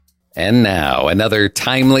And now, another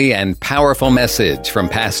timely and powerful message from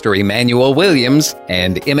Pastor Emmanuel Williams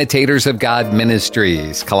and Imitators of God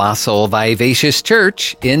Ministries, Colossal Vivacious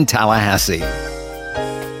Church in Tallahassee.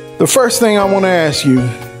 The first thing I want to ask you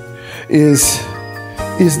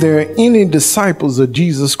is there any disciples of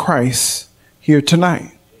Jesus Christ here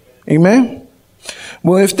tonight? Amen?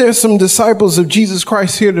 Well, if there's some disciples of Jesus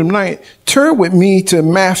Christ here tonight, turn with me to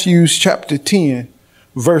Matthew chapter 10,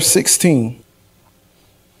 verse 16.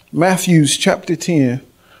 Matthew chapter 10,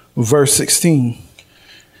 verse 16.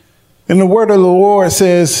 And the word of the Lord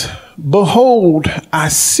says, "Behold, I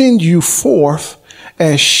send you forth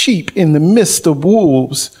as sheep in the midst of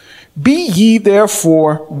wolves. Be ye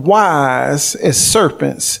therefore wise as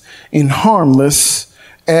serpents and harmless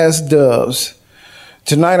as doves."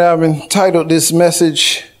 Tonight I've entitled this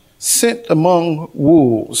message, "Sent Among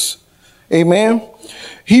Wolves." Amen.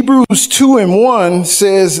 Hebrews 2:1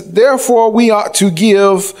 says, "Therefore we ought to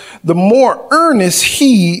give the more earnest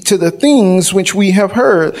heed to the things which we have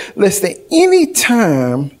heard, lest at any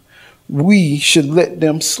time we should let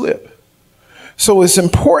them slip." So it's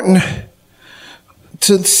important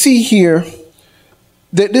to see here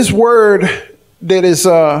that this word that is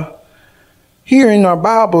here in our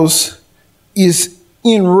Bibles is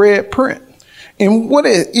in red print. And what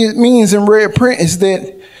it means in red print is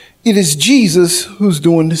that it is Jesus who's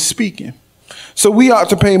doing the speaking. So we ought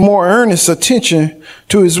to pay more earnest attention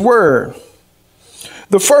to his word.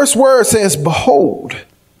 The first word says, behold,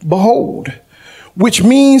 behold, which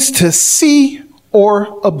means to see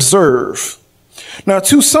or observe. Now,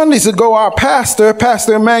 2 Sundays ago, our Pastor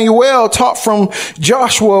Emmanuel, taught from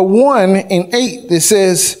Joshua 1:8. It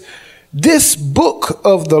says, "This book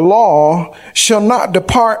of the law shall not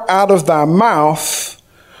depart out of thy mouth,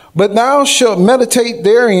 but thou shalt meditate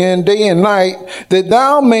therein day and night, that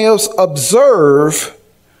thou mayest observe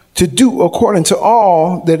to do according to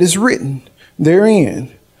all that is written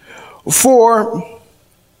therein. For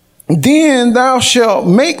then thou shalt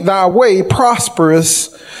make thy way prosperous,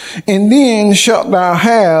 and then shalt thou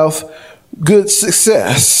have good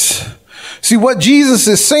success." See, what Jesus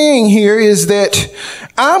is saying here is that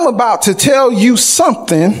I'm about to tell you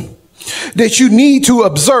something that you need to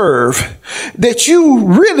observe, that you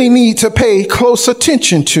really need to pay close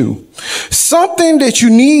attention to, something that you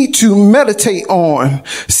need to meditate on,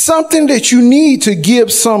 something that you need to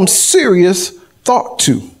give some serious thought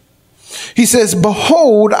to. He says,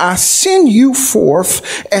 "Behold, I send you forth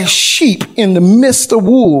as sheep in the midst of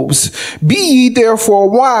wolves. Be ye therefore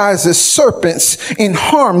wise as serpents and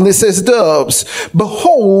harmless as doves.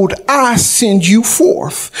 Behold, I send you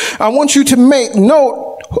forth." I want you to make note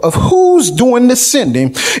of who's doing the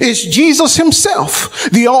sending. It's Jesus himself,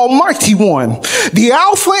 the Almighty One, the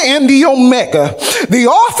Alpha and the Omega, the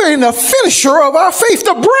author and the finisher of our faith,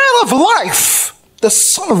 the bread of life, the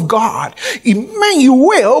Son of God,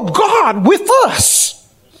 Emmanuel, God with us.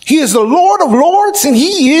 He is the Lord of Lords and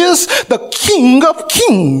he is the King of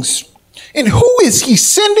Kings. And who is he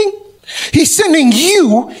sending? He's sending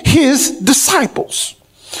you, his disciples.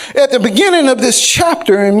 At the beginning of this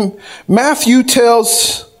chapter, and Matthew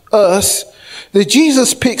tells us that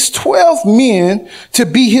Jesus picks 12 men to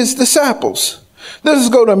be his disciples. Let us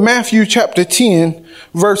go to Matthew chapter 10,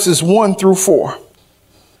 verses 1 through 4.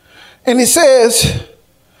 And it says,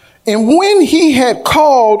 "And when he had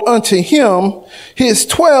called unto him his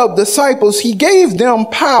 12 disciples, he gave them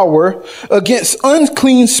power against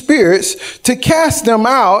unclean spirits to cast them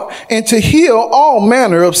out and to heal all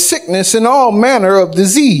manner of sickness and all manner of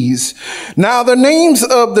disease. Now the names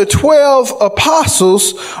of the 12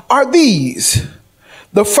 apostles are these.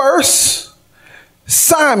 The first,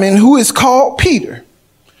 Simon, who is called Peter."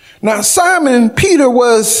 Now Simon Peter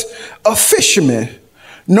was a fisherman,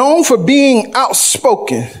 known for being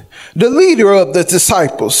outspoken, the leader of the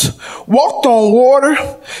disciples, walked on water.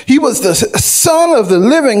 He was the son of the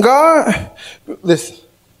living God. Listen,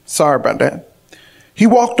 sorry about that. He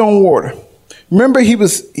walked on water. Remember, he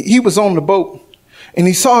was on the boat and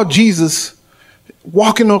he saw Jesus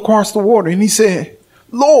walking across the water and he said,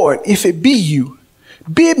 "Lord, if it be you,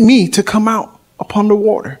 bid me to come out upon the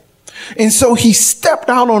water." And so he stepped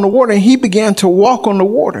out on the water and he began to walk on the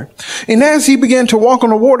water. And as he began to walk on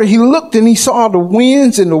the water, he looked and he saw the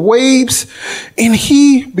winds and the waves, and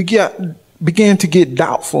he began to get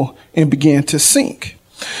doubtful and began to sink.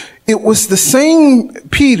 It was the same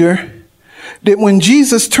Peter that when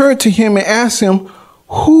Jesus turned to him and asked him,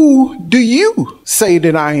 "Who do you say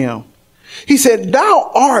that I am?" He said, "Thou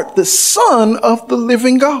art the Son of the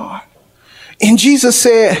living God." And Jesus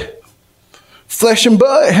said, "Flesh and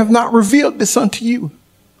blood have not revealed this unto you,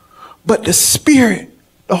 but the Spirit,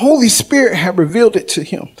 the Holy Spirit have revealed it to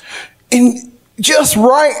him." And Just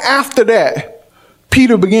right after that,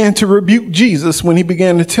 Peter began to rebuke Jesus when he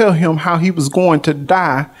began to tell him how he was going to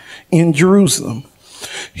die in Jerusalem.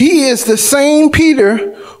 He is the same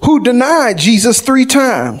Peter who denied Jesus 3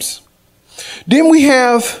 times. Then we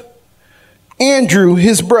have Andrew,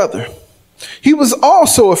 his brother. He was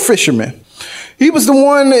also a fisherman. He was the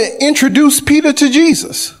one that introduced Peter to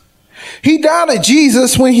Jesus. He doubted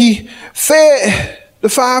Jesus when he fed the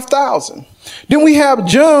 5,000. Then we have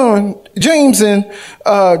James and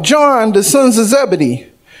John, the sons of Zebedee,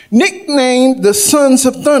 nicknamed the sons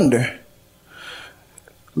of thunder.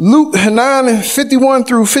 Luke 9:51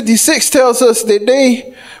 through 56 tells us that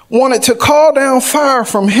they wanted to call down fire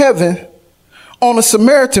from heaven on a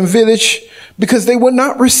Samaritan village because they would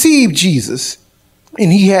not receive Jesus,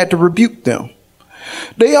 and he had to rebuke them.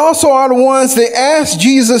 They also are the ones that asked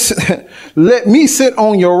Jesus, let me sit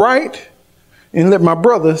on your right and let my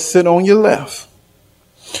brother sit on your left.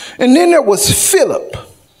 And then there was Philip.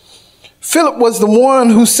 Philip was the one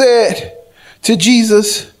who said to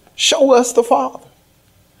Jesus, show us the Father.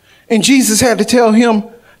 And Jesus had to tell him,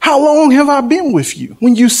 how long have I been with you?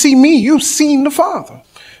 When you see me, you've seen the Father.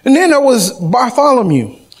 And then there was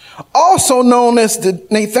Bartholomew, also known as the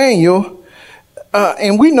Nathaniel.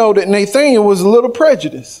 And we know that Nathaniel was a little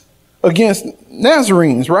prejudiced against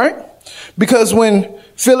Nazarenes, right? Because when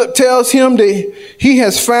Philip tells him that he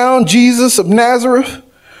has found Jesus of Nazareth,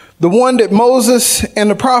 the one that Moses and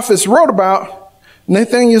the prophets wrote about,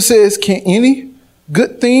 Nathaniel says, can any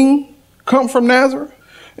good thing come from Nazareth?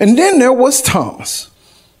 And then there was Thomas.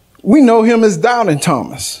 We know him as Doubting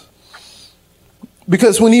Thomas.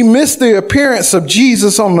 Because when he missed the appearance of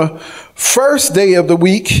Jesus on the first day of the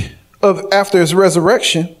week after his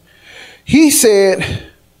resurrection, he said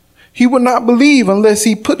he would not believe unless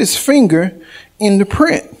he put his finger in the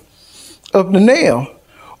print of the nail,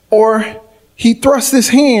 or he thrust his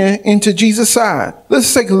hand into Jesus' side.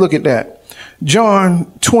 Let's take a look at that. John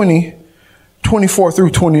 20:24 through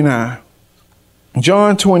 29.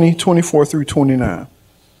 John 20:24 through 29.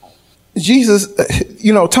 Jesus,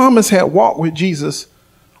 Thomas had walked with Jesus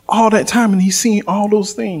all that time, and he's seen all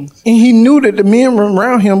those things. And he knew that the men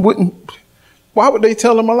around him why would they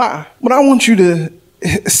tell him a lie? But I want you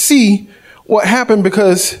to see what happened,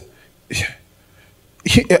 because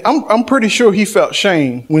I'm pretty sure he felt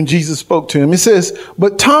shame when Jesus spoke to him. It says,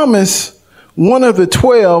 but Thomas, one of the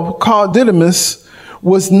 12, called Didymus,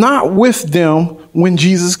 was not with them when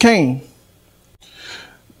Jesus came.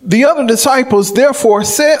 The other disciples therefore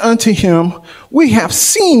said unto him, we have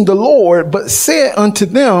seen the Lord, but said unto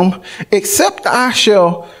them, except I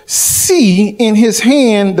shall see in his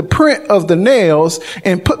hand the print of the nails,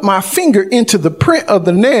 and put my finger into the print of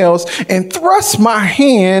the nails, and thrust my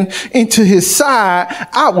hand into his side,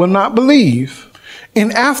 I will not believe.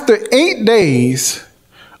 And after 8 days,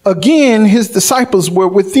 again, his disciples were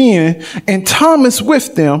within, and Thomas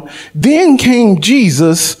with them. Then came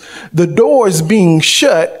Jesus, the doors being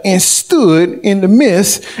shut, and stood in the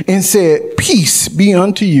midst and said, peace be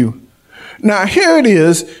unto you. Now here it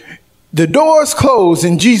is. The doors closed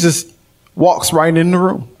and Jesus walks right in the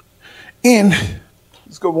room. And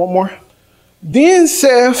let's go one more. Then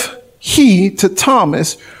saith he to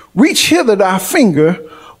Thomas, reach hither thy finger,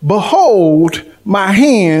 behold my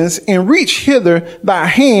hands, and reach hither thy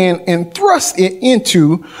hand and thrust it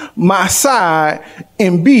into my side,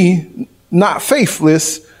 and be not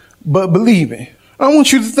faithless, but believing. I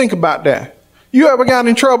want you to think about that. You ever got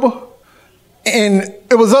in trouble and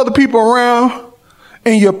it was other people around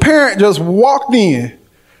and your parent just walked in?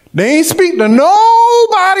 They ain't speak to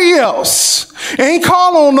nobody else, ain't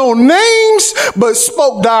call on no names, but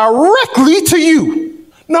spoke directly to you.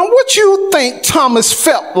 Now, what you think Thomas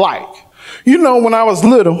felt like? When I was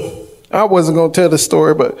little, I wasn't going to tell this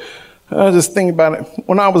story, but I was just thinking about it.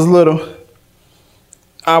 When I was little,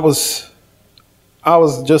 I was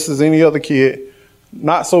just as any other kid,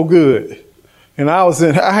 not so good. And I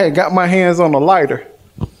had got my hands on a lighter,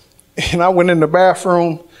 and I went in the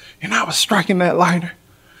bathroom, and I was striking that lighter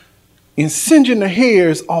and singeing the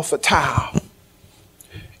hairs off a towel.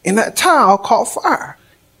 And that towel caught fire.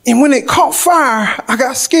 And when it caught fire, I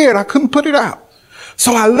got scared. I couldn't put it out.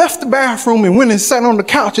 So I left the bathroom and went and sat on the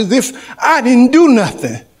couch as if I didn't do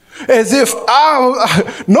nothing. As if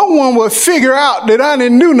no one would figure out that I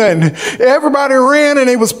didn't do nothing. Everybody ran and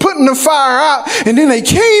they was putting the fire out, and then they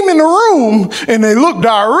came in the room and they looked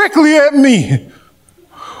directly at me.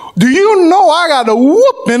 Do you know I got a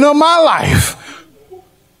whooping of my life?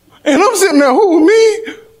 And I'm sitting there, who,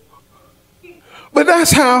 me? But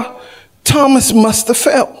that's how Thomas must have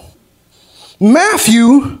felt.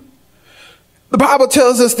 Matthew, the Bible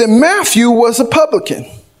tells us that Matthew was a publican.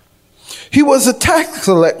 He was a tax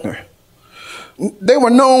collector. They were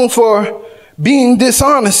known for being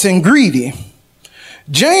dishonest and greedy.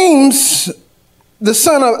 James, the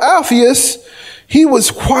son of Alphaeus, he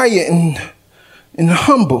was quiet and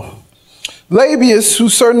humble. Labius,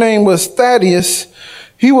 whose surname was Thaddeus,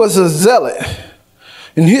 he was a zealot.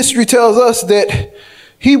 And history tells us that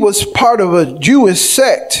he was part of a Jewish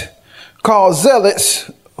sect called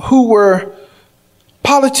Zealots, who were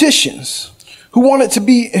politicians who wanted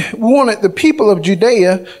the people of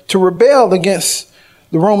Judea to rebel against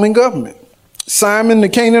the Roman government. Simon the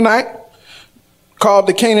Canaanite, called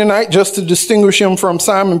the Canaanite just to distinguish him from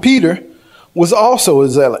Simon Peter, was also a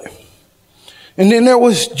zealot. And then there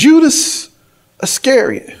was Judas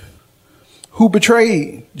Iscariot, who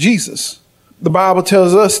betrayed Jesus. The Bible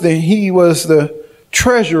tells us that he was the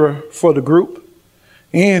treasurer for the group,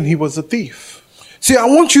 and he was a thief. See, I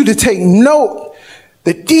want you to take note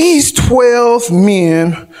that these 12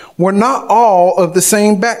 men were not all of the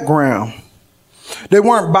same background. They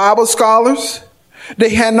weren't Bible scholars. They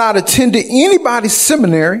had not attended anybody's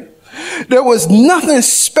seminary. There was nothing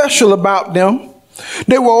special about them.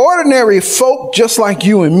 They were ordinary folk just like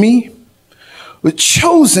you and me, but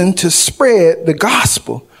chosen to spread the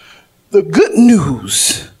gospel, the good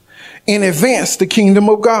news, and advance the kingdom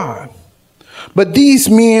of God. But these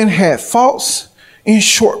men had faults and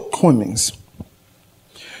shortcomings.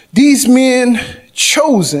 These men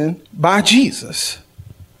chosen by Jesus.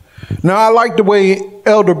 Now, I like the way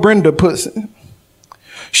Elder Brenda puts it.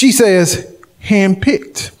 She says,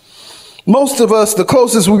 handpicked. Most of us, the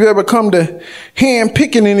closest we've ever come to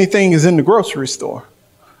handpicking anything is in the grocery store,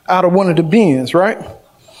 out of one of the bins, right?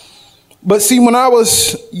 But see, when I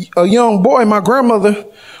was a young boy, my grandmother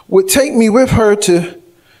would take me with her to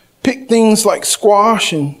pick things like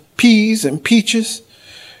squash and peas and peaches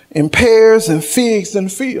and pears and figs in the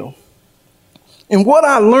field. And what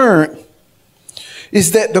I learned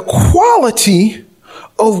is that the quality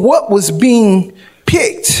of what was being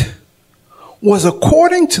picked was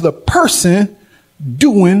according to the person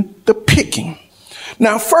doing the picking.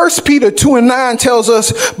 Now, 1 Peter 2:9 tells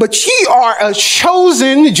us, but ye are a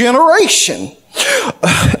chosen generation,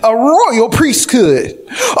 a royal priesthood,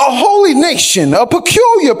 a holy nation, a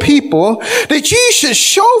peculiar people, that ye should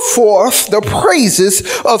show forth the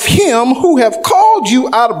praises of him who have called you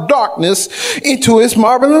out of darkness into his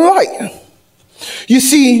marvelous light. You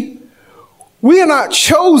see, we are not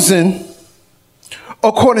chosen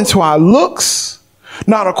according to our looks,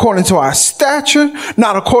 not according to our stature,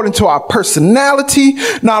 not according to our personality,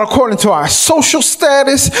 not according to our social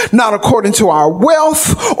status, not according to our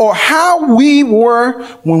wealth or how we were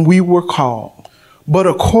when we were called, but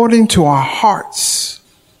according to our hearts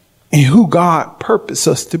and who God purposed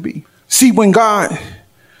us to be. See, when God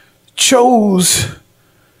chose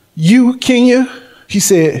you, Kenya, he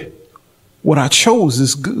said, what I chose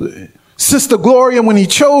is good. Sister Gloria, when he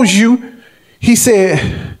chose you, he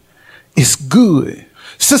said, it's good.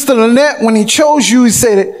 Sister Lynette, when he chose you, he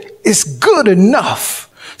said, it's good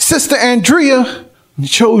enough. Sister Andrea, when he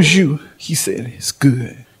chose you, he said, it's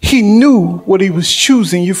good. He knew what he was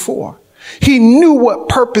choosing you for. He knew what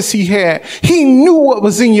purpose he had. He knew what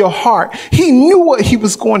was in your heart. He knew what he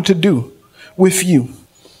was going to do with you.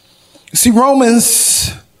 See,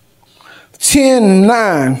 Romans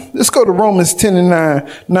 10:9. Let's go to Romans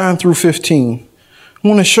 10:9, 9 through 15. I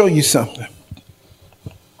want to show you something.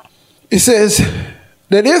 It says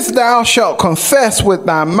that if thou shalt confess with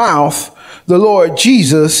thy mouth the Lord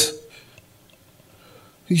Jesus,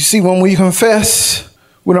 you see, when we confess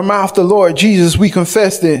with our mouth the Lord Jesus, we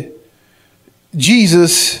confess that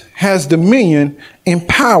Jesus has dominion and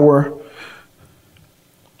power,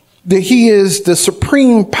 that he is the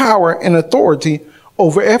supreme power and authority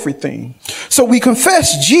over everything. So we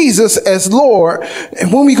confess Jesus as Lord.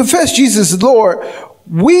 And when we confess Jesus as Lord,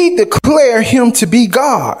 we declare him to be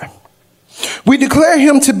God. We declare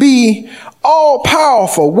him to be all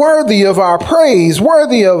powerful, worthy of our praise,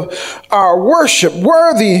 worthy of our worship,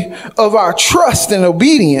 worthy of our trust and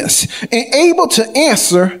obedience, and able to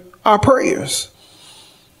answer our prayers.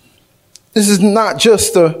 This is not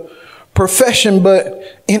just a profession,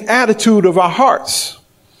 but an attitude of our hearts,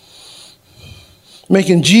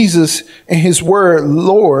 making Jesus and his word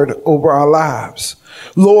Lord over our lives.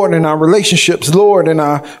 Lord in our relationships, Lord in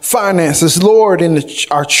our finances, Lord in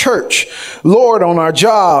our church, Lord on our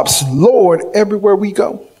jobs, Lord everywhere we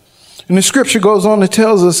go. And the scripture goes on and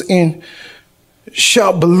tells us, and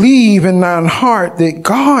shalt believe in thine heart that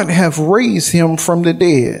God hath raised him from the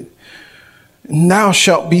dead, and thou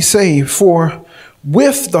shalt be saved. For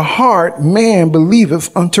with the heart man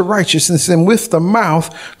believeth unto righteousness, and with the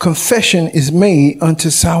mouth confession is made unto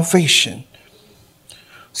salvation.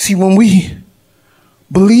 See, when we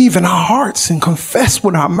believe in our hearts and confess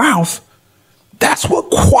with our mouth, that's what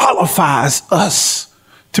qualifies us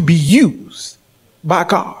to be used by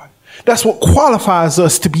God. That's what qualifies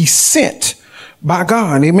us to be sent by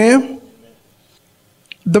God. Amen.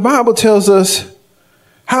 The Bible tells us,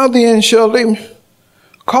 how then shall they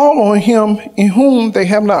call on him in whom they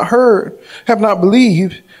have not heard, have not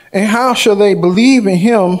believed? And how shall they believe in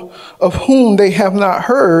him of whom they have not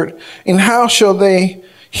heard? And how shall they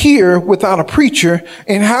hear without a preacher?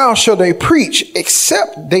 And how shall they preach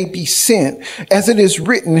except they be sent? As it is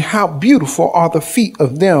written, how beautiful are the feet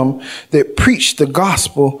of them that preach the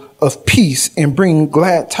gospel of peace and bring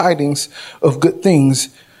glad tidings of good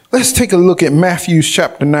things. Let's take a look at Matthew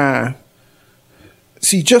chapter 9.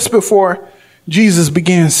 See, just before Jesus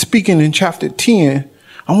began speaking in chapter 10,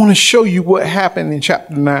 I want to show you what happened in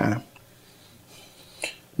chapter 9.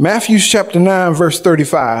 Matthew chapter 9, verse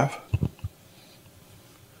 35.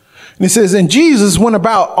 And it says, and Jesus went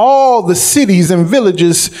about all the cities and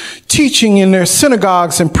villages, teaching in their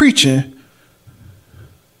synagogues and preaching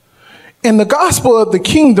in the gospel of the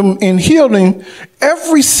kingdom and healing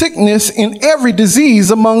every sickness and every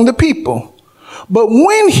disease among the people. But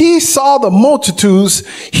when he saw the multitudes,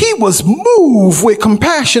 he was moved with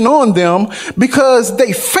compassion on them because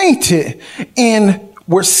they fainted and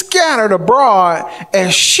were scattered abroad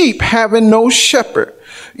as sheep having no shepherd.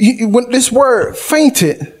 When this word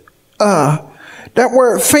fainted, that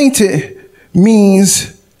word fainted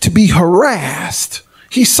means to be harassed.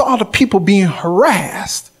 He saw the people being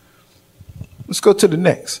harassed. Let's go to the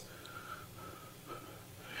next.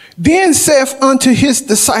 Then saith unto his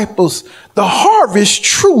disciples, the harvest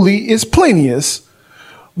truly is plenteous,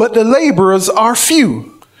 but the laborers are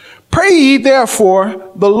few. Pray ye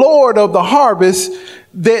therefore the Lord of the harvest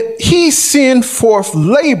that he send forth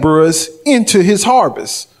laborers into his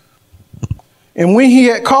harvest. And when he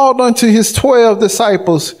had called unto his 12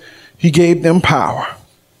 disciples, he gave them power.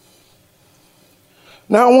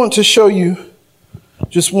 Now I want to show you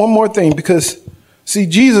just one more thing, because see,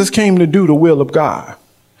 Jesus came to do the will of God.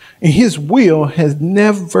 And his will has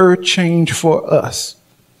never changed for us.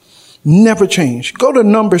 Never changed. Go to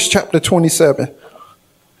Numbers chapter 27,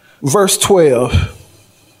 verse 12.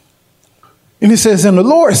 And it says, and the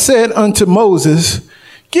Lord said unto Moses,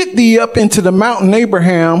 get thee up into the mountain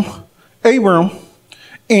Abram,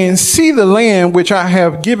 and see the land which I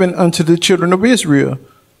have given unto the children of Israel.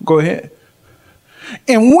 Go ahead.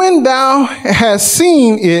 And when thou hast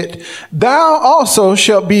seen it, thou also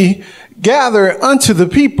shalt be gathered unto the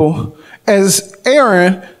people, as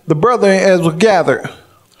Aaron the brother as was gathered.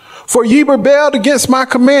 For ye rebelled against my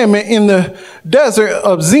commandment in the desert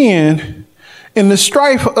of Zin, in the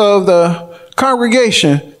strife of the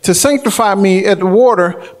congregation, to sanctify me at the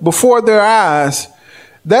water before their eyes,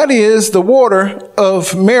 that is the water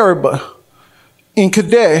of Meribah in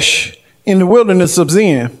Kadesh in the wilderness of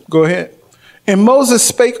Zin. Go ahead. And Moses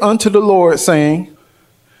spake unto the Lord, saying,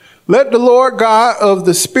 let the Lord God of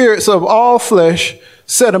the spirits of all flesh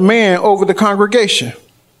set a man over the congregation,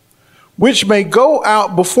 which may go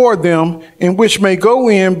out before them, and which may go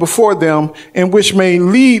in before them, and which may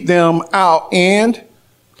lead them out, and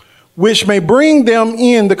which may bring them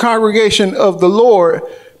in the congregation of the Lord,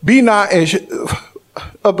 be not as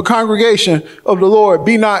of the congregation of the Lord,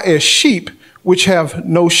 be not as sheep which have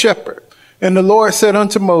no shepherd. And the Lord said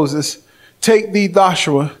unto Moses, take thee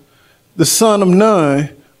Joshua, the son of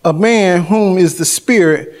Nun, a man whom is the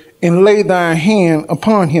Spirit, and lay thine hand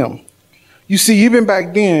upon him. You see, even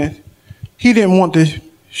back then, he didn't want the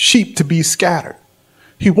sheep to be scattered.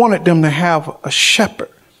 He wanted them to have a shepherd.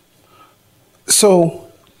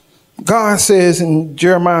 So God says in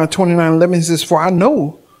Jeremiah 29:11, he says, for I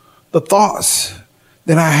know the thoughts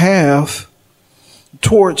that I have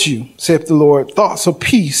towards you, saith the Lord, thoughts of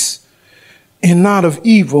peace and not of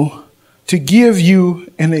evil, to give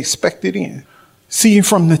you an expected end. See,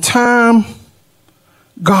 from the time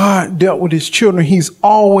God dealt with his children, he's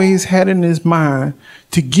always had in his mind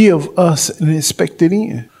to give us an expected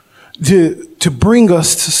end, to bring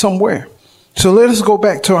us to somewhere. So let us go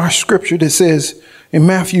back to our scripture that says in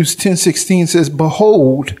Matthew 10:16 says,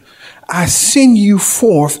 behold, I send you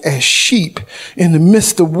forth as sheep in the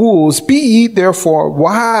midst of wolves. Be ye therefore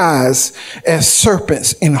wise as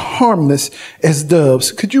serpents and harmless as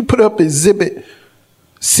doves. Could you put up exhibit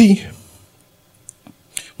C?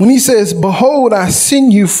 When he says, behold, I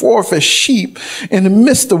send you forth as sheep in the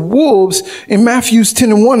midst of wolves, in Matthew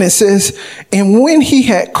 10:1, it says, and when he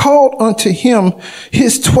had called unto him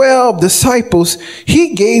his 12 disciples,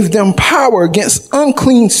 he gave them power against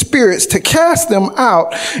unclean spirits to cast them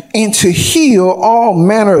out and to heal all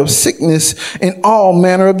manner of sickness and all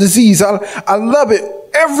manner of disease. I love it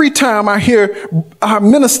every time I hear our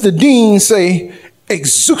Minister Dean say,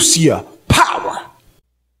 exousia, power.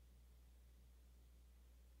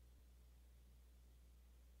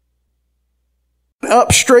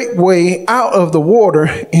 Up straightway out of the water,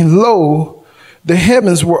 and lo, the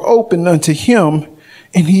heavens were opened unto him,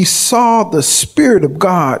 and he saw the Spirit of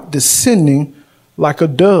God descending like a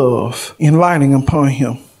dove and lighting upon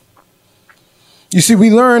him. You see,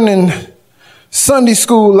 we learned in Sunday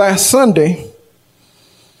school last Sunday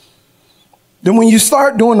that when you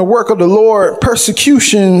start doing the work of the Lord,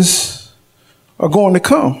 persecutions are going to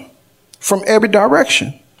come from every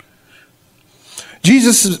direction.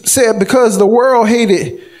 Jesus said, because the world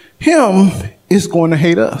hated him, it's going to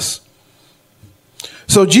hate us.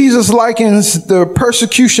 So Jesus likens the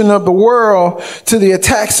persecution of the world to the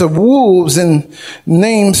attacks of wolves and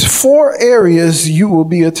names 4 areas you will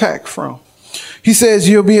be attacked from. He says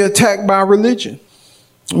you'll be attacked by religion.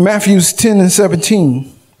 Matthew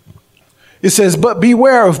 10:17. It says, but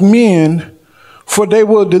beware of men, for they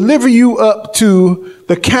will deliver you up to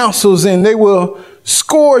the councils, and they will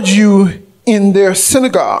scourge you in their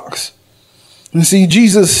synagogues. And see,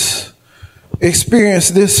 Jesus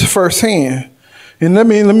experienced this firsthand. And let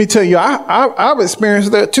me tell you, I've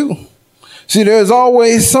experienced that too. See, there's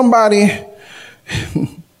always somebody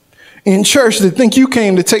in church that think you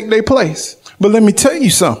came to take their place. But let me tell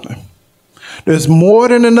you something. There's more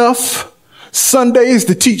than enough Sundays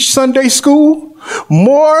to teach Sunday school,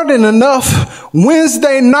 more than enough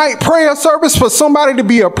Wednesday night prayer service for somebody to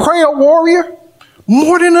be a prayer warrior,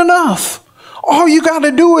 more than enough. All you got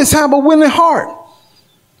to do is have a willing heart.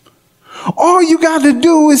 All you got to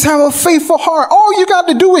do is have a faithful heart. All you got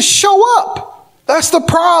to do is show up. That's the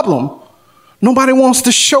problem. Nobody wants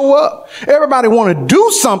to show up. Everybody want to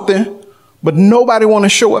do something, but nobody want to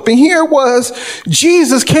show up. And here it was,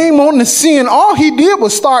 Jesus came on the scene. All he did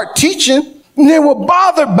was start teaching, and they were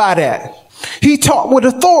bothered by that. He taught with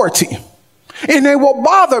authority, and they were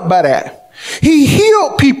bothered by that. He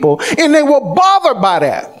healed people, and they were bothered by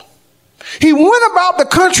that. He went about the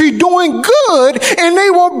country doing good, and they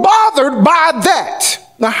were bothered by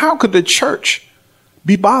that. Now, how could the church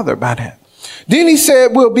be bothered by that? Then he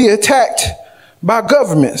said, we'll be attacked by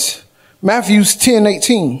governments. Matthew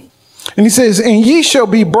 10:18. And he says, and ye shall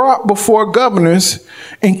be brought before governors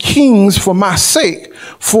and kings for my sake,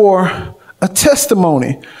 for a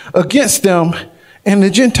testimony against them and the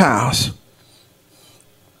Gentiles.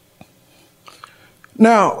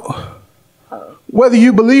 Now, whether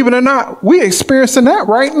you believe it or not, we're experiencing that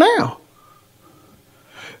right now.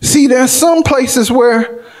 See, there's some places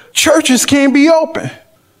where churches can't be open.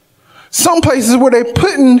 Some places where they're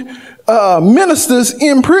putting ministers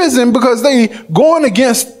in prison because they going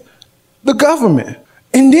against the government.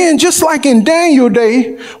 And then just like in Daniel's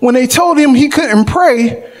day, when they told him he couldn't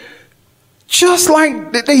pray, just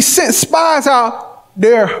like they sent spies out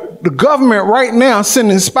there, the government right now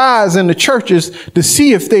sending spies in the churches to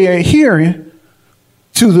see if they are adhering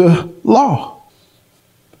to the law.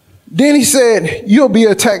 Then he said, you'll be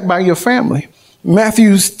attacked by your family.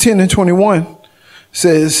 Matthew 10:21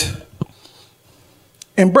 says,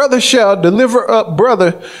 and brother shall deliver up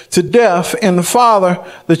brother to death, and the father,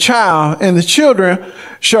 the child, and the children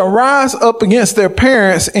shall rise up against their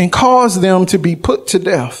parents and cause them to be put to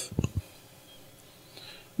death.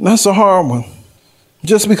 That's a hard one.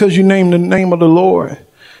 Just because you name the name of the Lord,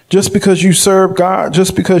 just because you serve God,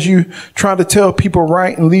 just because you try to tell people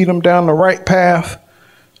right and lead them down the right path,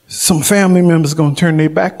 some family members are going to turn their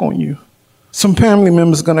back on you. Some family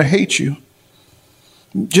members are going to hate you.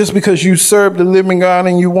 Just because you serve the living God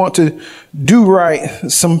and you want to do right,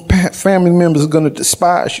 some family members are going to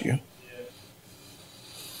despise you.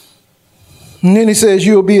 And then he says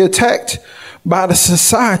you'll be attacked by the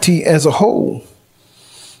society as a whole.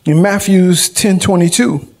 In Matthew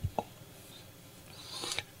 10:22.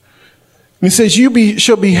 He says,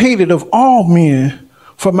 shall be hated of all men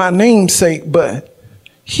for my name's sake, but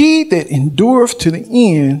he that endureth to the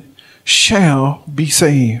end shall be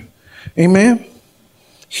saved. Amen.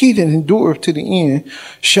 He that endureth to the end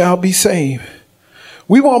shall be saved.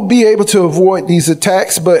 We won't be able to avoid these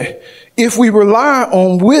attacks, but if we rely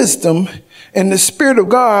on wisdom and the Spirit of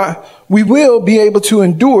God, we will be able to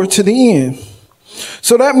endure to the end.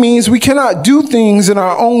 So that means we cannot do things in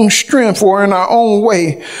our own strength or in our own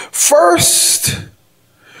way. First,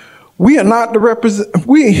 we are not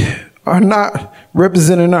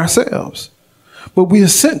representing ourselves, but we are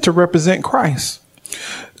sent to represent Christ.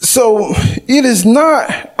 So it is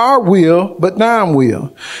not our will, but thine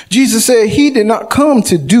will. Jesus said he did not come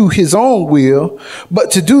to do his own will,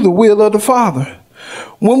 but to do the will of the Father.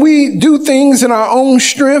 When we do things in our own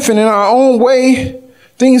strength and in our own way,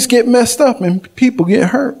 things get messed up and people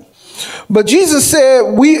get hurt. But Jesus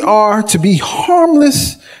said we are to be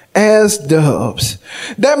harmless as doves.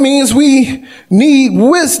 That means we need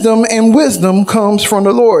wisdom, and wisdom comes from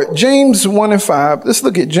the Lord. James 1:5. Let's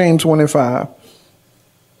look at James 1:5.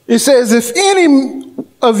 It says, if any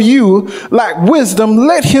of you lack wisdom,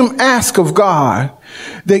 let him ask of God,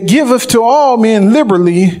 that giveth to all men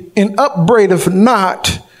liberally and upbraideth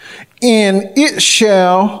not, and it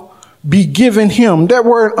shall be given him. That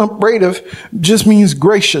word upbraideth just means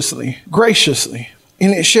graciously,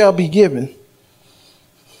 and it shall be given.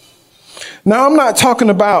 Now, I'm not talking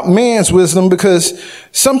about man's wisdom, because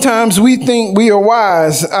sometimes we think we are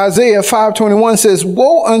wise. Isaiah 5:21 says,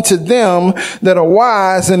 woe unto them that are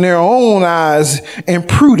wise in their own eyes and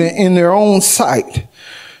prudent in their own sight.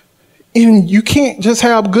 And you can't just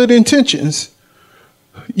have good intentions.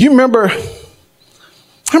 How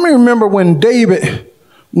many remember when David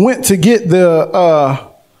went to get the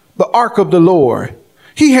ark of the Lord?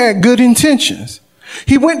 He had good intentions.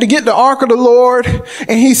 He went to get the ark of the Lord,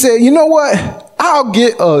 and he said, you know what? I'll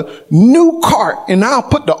get a new cart and I'll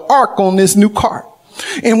put the ark on this new cart.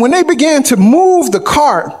 And when they began to move the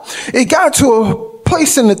cart, it got to a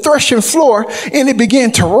place in the threshing floor and it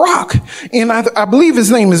began to rock. And I believe his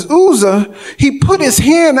name is Uzzah. He put his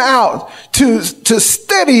hand out to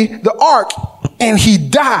steady the ark and he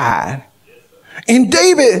died. And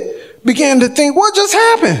David began to think, what just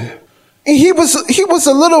happened? And he was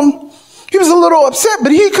a little upset,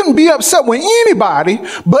 but he couldn't be upset with anybody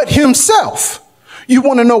but himself. You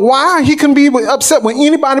want to know why he couldn't be upset with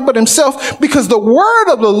anybody but himself? Because the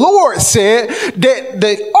word of the Lord said that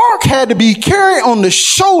the ark had to be carried on the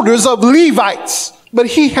shoulders of Levites. But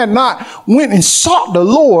he had not went and sought the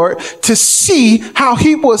Lord to see how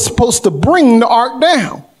he was supposed to bring the ark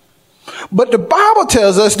down. But the Bible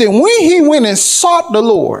tells us that when he went and sought the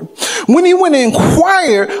Lord, when he went and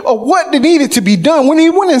inquired of what needed to be done, when he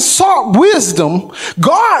went and sought wisdom,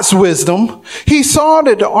 God's wisdom, he saw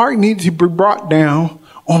that the ark needed to be brought down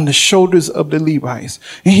on the shoulders of the Levites.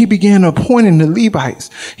 And he began appointing the Levites.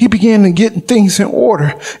 He began to get things in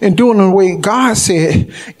order and doing the way God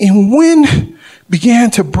said. And when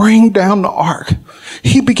began to bring down the ark,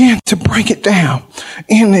 he began to bring it down.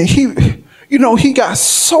 And he got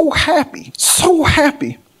so happy.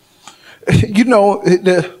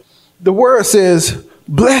 The word says,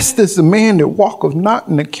 blessed is the man that walketh not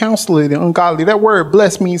in the counsel of the ungodly. That word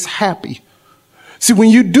blessed means happy. See, when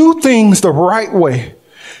you do things the right way,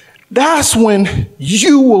 that's when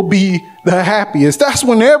you will be the happiest. That's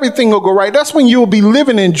when everything will go right. That's when you'll be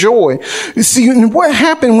living in joy. You see, and what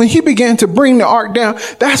happened when he began to bring the ark down,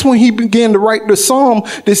 that's when he began to write the psalm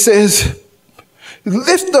that says,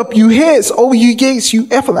 lift up you heads, O you gates, you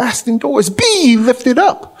everlasting doors. Be ye lifted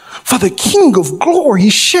up, for the King of glory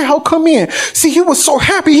shall come in. See, he was so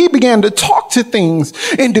happy he began to talk to things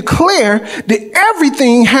and declare that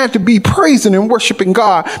everything had to be praising and worshiping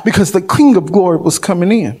God because the King of glory was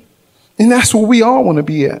coming in. And that's where we all want to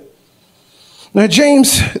be at. Now,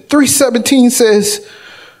 James 3:17 says,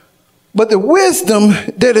 but the wisdom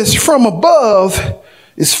that is from above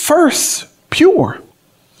is first pure,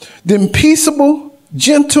 then peaceable,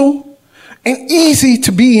 gentle, and easy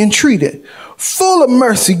to be entreated, full of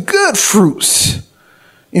mercy, good fruits,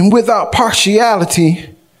 and without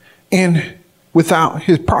partiality and without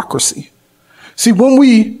hypocrisy. See, when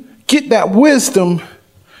we get that wisdom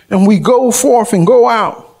and we go forth and go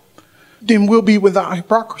out, then we'll be without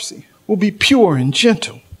hypocrisy. We'll be pure and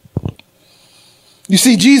gentle. You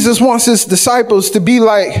see, Jesus wants his disciples to be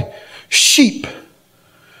like sheep,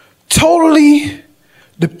 totally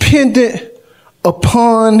dependent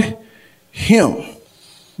upon him.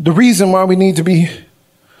 The reason why we need to be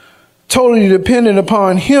totally dependent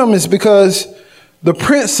upon him is because the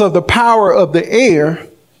prince of the power of the air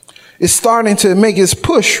is starting to make his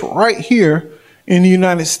push right here in the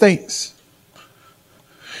United States.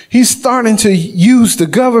 He's starting to use the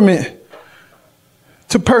government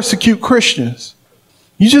to persecute Christians.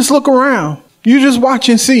 You just look around. You just watch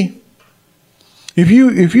and see. If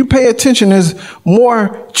you pay attention, there's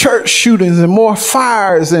more church shootings and more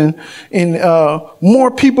fires and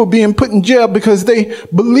more people being put in jail because they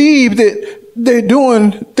believe that they're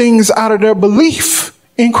doing things out of their belief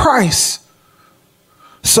in Christ.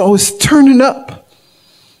 So it's turning up.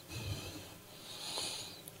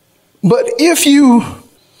 But if you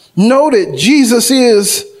know that Jesus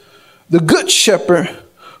is the good shepherd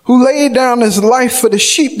who laid down his life for the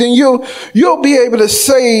sheep, then you'll be able to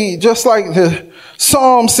say, just like the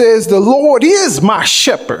Psalm says, the Lord is my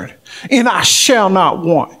shepherd and I shall not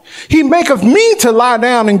want. He maketh me to lie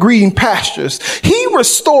down in green pastures. He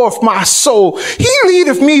restoreth my soul. He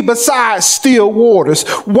leadeth me beside still waters.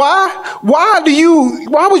 Why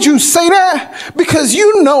would you say that? Because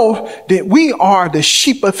you know that we are the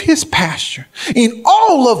sheep of his pasture, and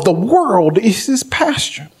all of the world is his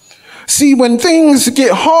pasture. See, when things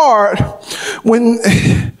get hard, when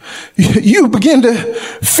you begin to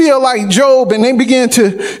feel like Job and they begin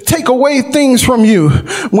to take away things from you,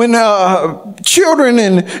 when children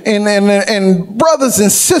and brothers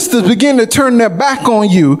and sisters begin to turn their back on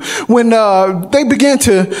you, when they begin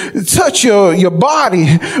to touch your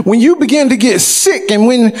body, when you begin to get sick, and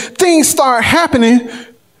when things start happening,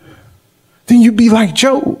 then you be like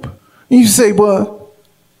Job. And you say, well,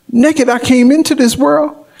 naked I came into this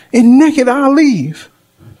world, and naked I'll leave.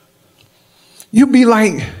 You'll be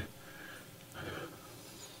like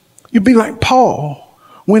Paul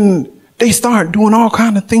when they start doing all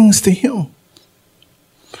kind of things to him.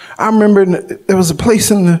 I remember there was a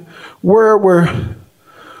place in the word where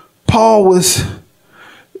Paul was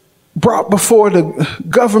brought before the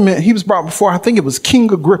government. He was brought before, I think it was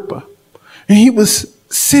King Agrippa. And he was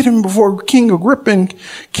sitting before King Agrippa, and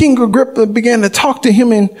King Agrippa began to talk to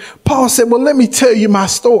him, and Paul said, well, let me tell you my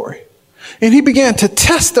story. And he began to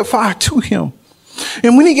testify to him.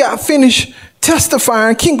 And when he got finished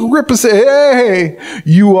testifying, King Agrippa said, hey,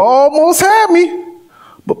 you almost had me.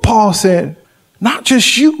 But Paul said, not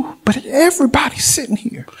just you, but everybody sitting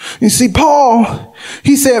here. You see, Paul,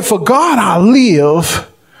 he said, for God I'll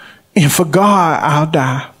live, and for God I'll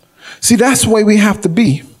die. See, that's the way we have to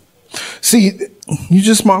be. See, you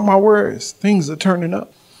just mark my words. Things are turning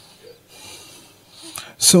up.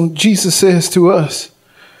 So Jesus says to us,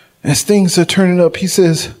 as things are turning up, he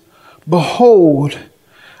says, behold,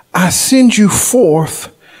 I send you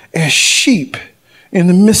forth as sheep in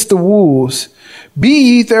the midst of wolves. Be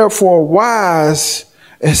ye therefore wise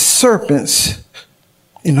as serpents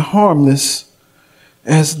and harmless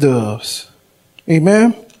as doves.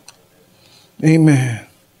 Amen? Amen.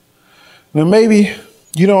 Now maybe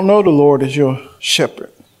you don't know the Lord as your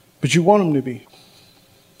shepherd, but you want him to be.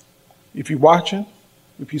 If you're watching,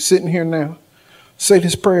 if you're sitting here now, say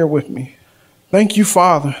this prayer with me. Thank you,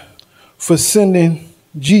 Father, for sending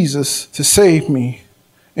Jesus to save me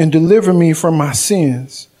and deliver me from my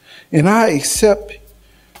sins. And I accept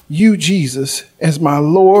you, Jesus, as my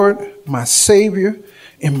Lord, my Savior,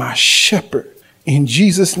 and my shepherd. In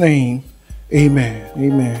Jesus' name, amen.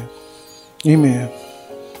 Amen. Amen.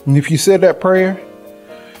 And if you said that prayer,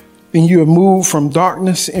 then you have moved from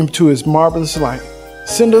darkness into his marvelous light.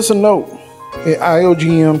 Send us a note at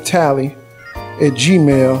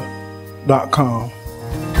iogmtally@gmail.com.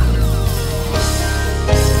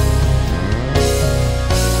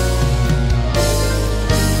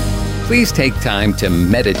 Please take time to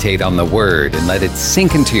meditate on the Word and let it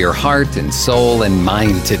sink into your heart and soul and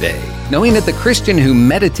mind today, knowing that the Christian who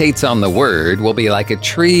meditates on the Word will be like a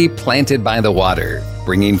tree planted by the water,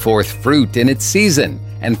 bringing forth fruit in its season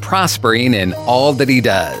and prospering in all that he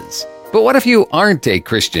does. But what if you aren't a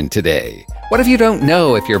Christian today? What if you don't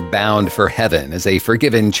know if you're bound for heaven as a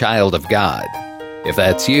forgiven child of God? If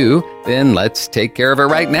that's you, then let's take care of it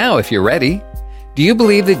right now if you're ready. Do you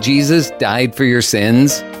believe that Jesus died for your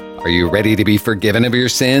sins? Are you ready to be forgiven of your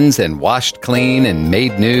sins and washed clean and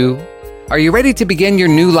made new? Are you ready to begin your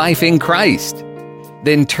new life in Christ?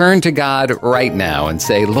 Then turn to God right now and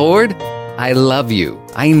say, Lord, I love you.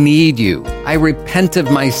 I need you. I repent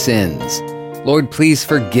of my sins. Lord, please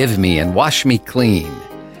forgive me and wash me clean.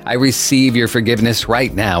 I receive your forgiveness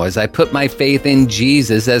right now as I put my faith in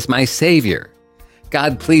Jesus as my Savior.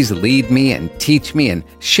 God, please lead me and teach me and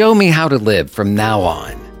show me how to live from now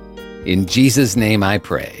on. In Jesus' name I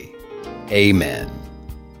pray. Amen.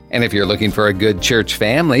 And if you're looking for a good church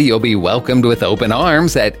family, you'll be welcomed with open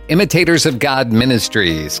arms at Imitators of God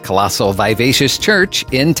Ministries, Colossal Vivacious Church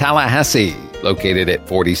in Tallahassee, located at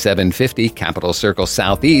 4750 Capitol Circle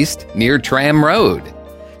Southeast near Tram Road.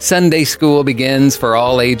 Sunday school begins for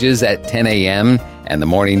all ages at 10 a.m., and the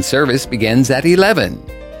morning service begins at 11,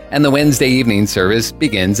 and the Wednesday evening service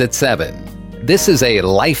begins at 7. This is a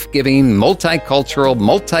life-giving, multicultural,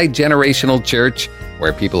 multi-generational church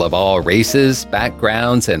where people of all races,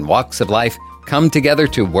 backgrounds, and walks of life come together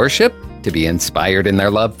to worship, to be inspired in their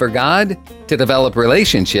love for God, to develop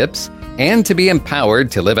relationships, and to be empowered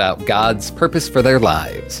to live out God's purpose for their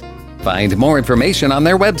lives. Find more information on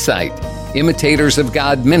their website,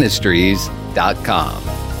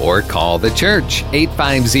 ImitatorsofGodMinistries.com, or call the church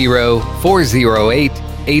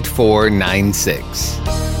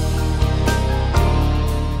 850-408-8496.